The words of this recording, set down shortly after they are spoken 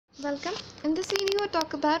Welcome. In this video, I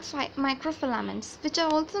talk about microfilaments, which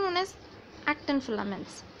are also known as actin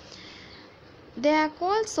filaments. They are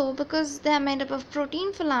called so because they are made up of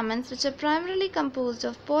protein filaments, which are primarily composed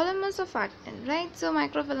of polymers of actin. Right? So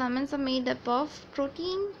microfilaments are made up of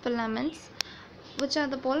protein filaments, which are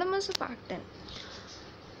the polymers of actin.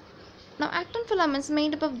 Now, actin filaments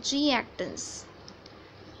made up of G-actins.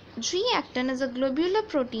 G-actin is a globular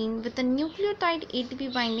protein with a nucleotide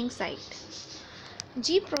ATP binding site.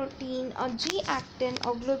 G protein or G actin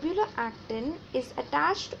or globular actin is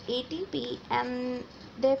attached to ATP, and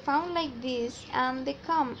they're found like this, and they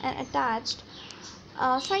come and attached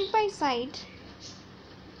side by side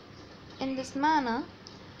in this manner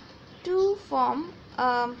to form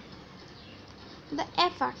the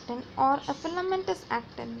F actin or a filamentous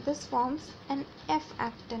actin. This forms an F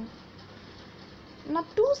actin. Now,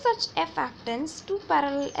 two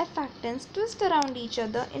parallel F actins twist around each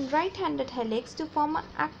other in right-handed helix to form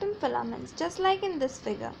actin filaments, just like in this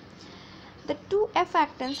figure. The two F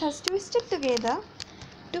actins has twisted together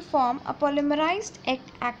to form a polymerized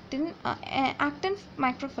actin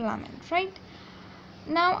microfilament, right?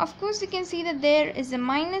 Now, of course, we can see that there is a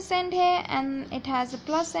minus end here and it has a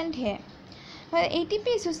plus end here. Well,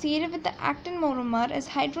 ATP associated with the actin monomer is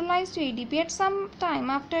hydrolyzed to ADP at some time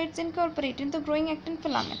after it's incorporated into the growing actin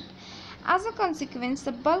filament. As a consequence,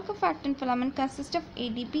 the bulk of actin filament consists of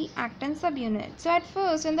ADP actin subunits. So at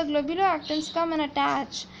first, when the globular actins come and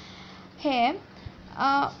attach here,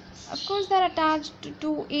 of course they're attached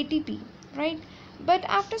to ATP, right? But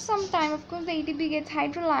after some time, of course, the ATP gets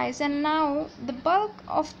hydrolyzed, and now the bulk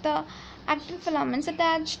of the actin filaments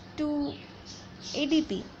attached to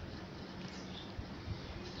ADP.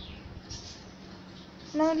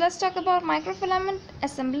 Now let's talk about microfilament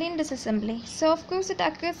assembly and disassembly. So of course the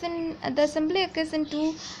assembly occurs in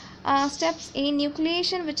two steps: A,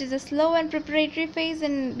 nucleation, which is a slow and preparatory phase,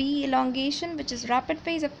 and B, elongation, which is rapid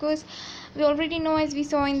phase. Of course, we already know, as we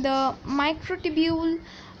saw in the microtubule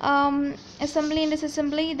assembly and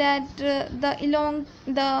disassembly, that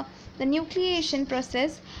the nucleation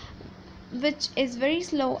process, which is very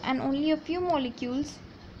slow and only a few molecules.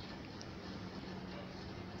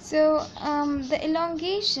 So the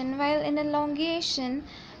elongation, while in elongation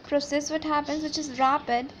process, what happens, which is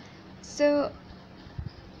rapid, so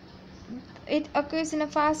it occurs in a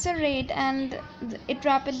faster rate and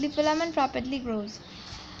filament rapidly grows.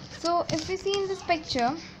 So if we see in this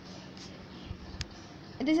picture,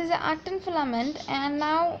 this is an actin filament, and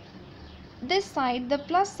now this side, the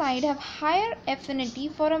plus side, have higher affinity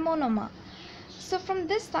for a monomer. So from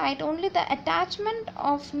this side only the attachment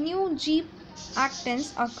of new G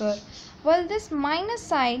actins occur, while this minus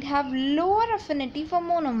side have lower affinity for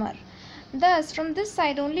monomer. Thus from this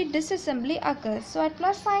side only disassembly occurs. So at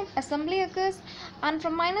plus side assembly occurs, and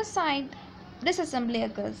from minus side disassembly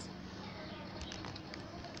occurs.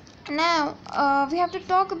 Now we have to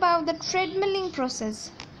talk about the treadmilling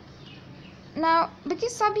process. Now,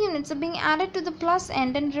 because subunits are being added to the plus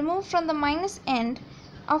end and removed from the minus end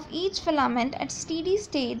of each filament at steady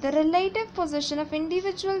state, the relative position of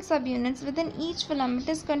individual subunits within each filament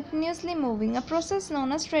is continuously moving, a process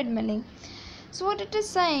known as treadmilling. So what it is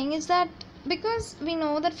saying is that because we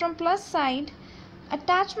know that from plus side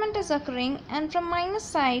attachment is occurring, and from minus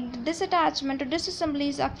side disattachment or disassembly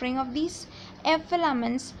is occurring of these F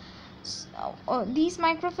filaments, these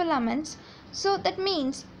microfilaments, so that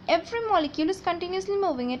means every molecule is continuously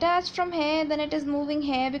moving. Attached from here, then it is moving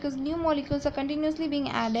here, because new molecules are continuously being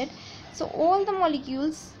added. So all the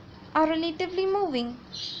molecules are relatively moving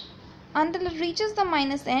until it reaches the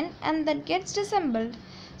minus end and then gets disassembled.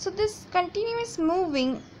 So this continuous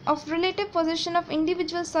moving of relative position of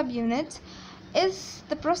individual subunits is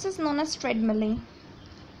the process known as treadmilling.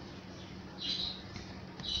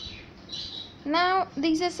 Now,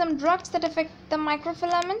 these are some drugs that affect the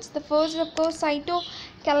microfilaments. The first is, of course,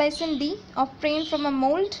 Cytoskeleton D, obtained from a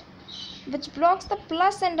mold, which blocks the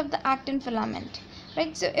plus end of the actin filament.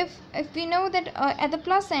 Right. So, if we know that at the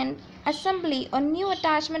plus end, assembly or new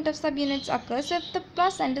attachment of subunits occurs. So, if the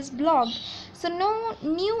plus end is blocked, so no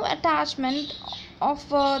new attachment of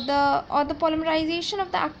the polymerization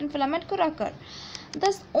of the actin filament could occur.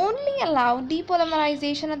 Thus only allow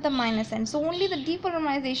depolymerization at the minus end. So only the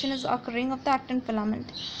depolymerization is occurring of the actin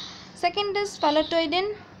filament. Second is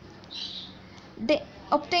phalatoidin,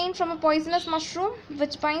 obtained from a poisonous mushroom,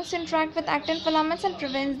 which binds to interact with actin filaments and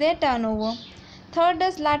prevents their turnover. Third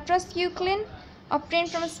is latroseuclin,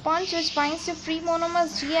 obtained from a sponge, which binds to free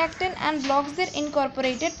monomers G-actin and blocks their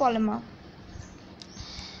incorporated polymer.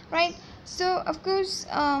 Right. So of course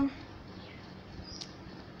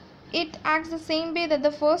it acts the same way that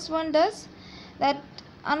the first one does, that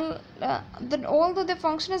although the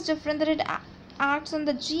function is different, that it acts on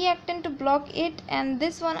the G actin to block it, and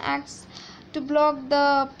this one acts to block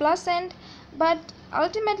the plus end, but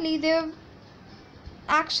ultimately their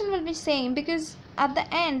action will be same, because at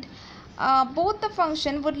the end both the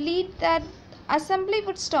function would lead that assembly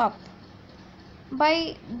would stop.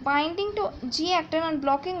 By binding to G actin and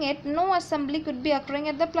blocking it, no assembly could be occurring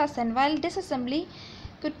at the plus end, while disassembly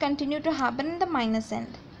could continue to happen in the minus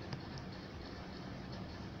end.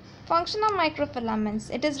 Function of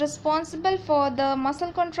microfilaments. It is responsible for the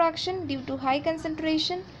muscle contraction due to high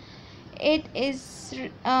concentration. It is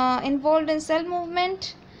involved in cell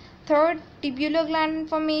movement. Third, tubular gland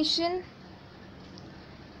formation.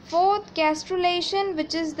 Fourth, gastrulation,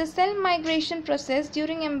 which is the cell migration process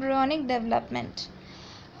during embryonic development.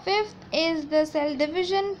 Fifth is the cell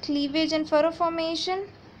division, cleavage and furrow formation.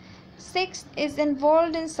 Sixth is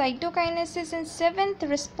involved in cytokinesis, and seventh,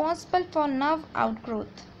 responsible for nerve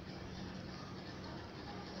outgrowth.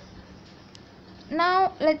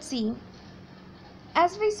 Now let's see,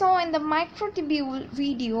 as we saw in the microtubule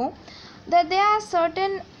video, that there are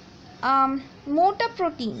certain motor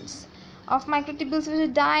proteins of microtubules,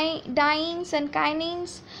 which are dyneins and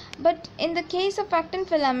kinins, but in the case of actin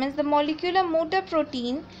filaments, the molecular motor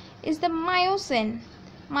protein is the myosin.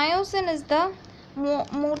 Myosin is the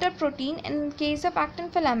motor protein in case of actin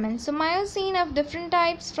filaments. So myosin of different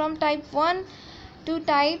types, from type 1 to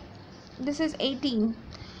type, this is 18.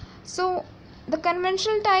 So the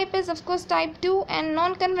conventional type is of course type 2, and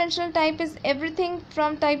non-conventional type is everything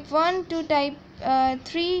from type 1 to type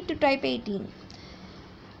 3 to type 18,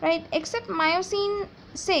 right? Except myosin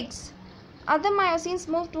 6, other myosins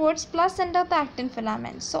move towards plus end of the actin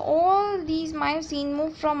filament. So all these myosin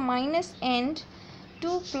move from minus end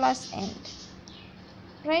to plus end,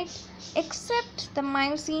 right? Except the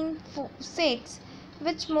myosin 6,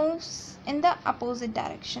 which moves in the opposite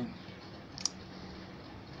direction.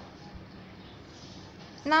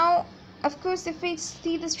 Now, of course, if we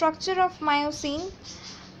see the structure of myosin,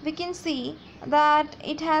 we can see that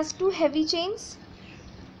it has two heavy chains.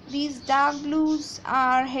 These dark blues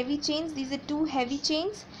are heavy chains. These are two heavy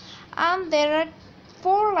chains, and there are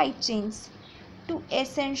four light chains. Two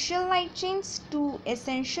essential light chains, two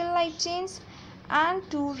essential light chains, and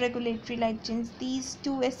two regulatory light chains. These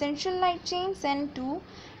two essential light chains and two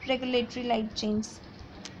regulatory light chains.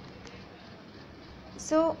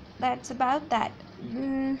 So that's about that.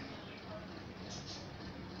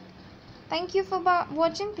 Thank you for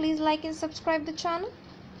watching. Please like and subscribe the channel.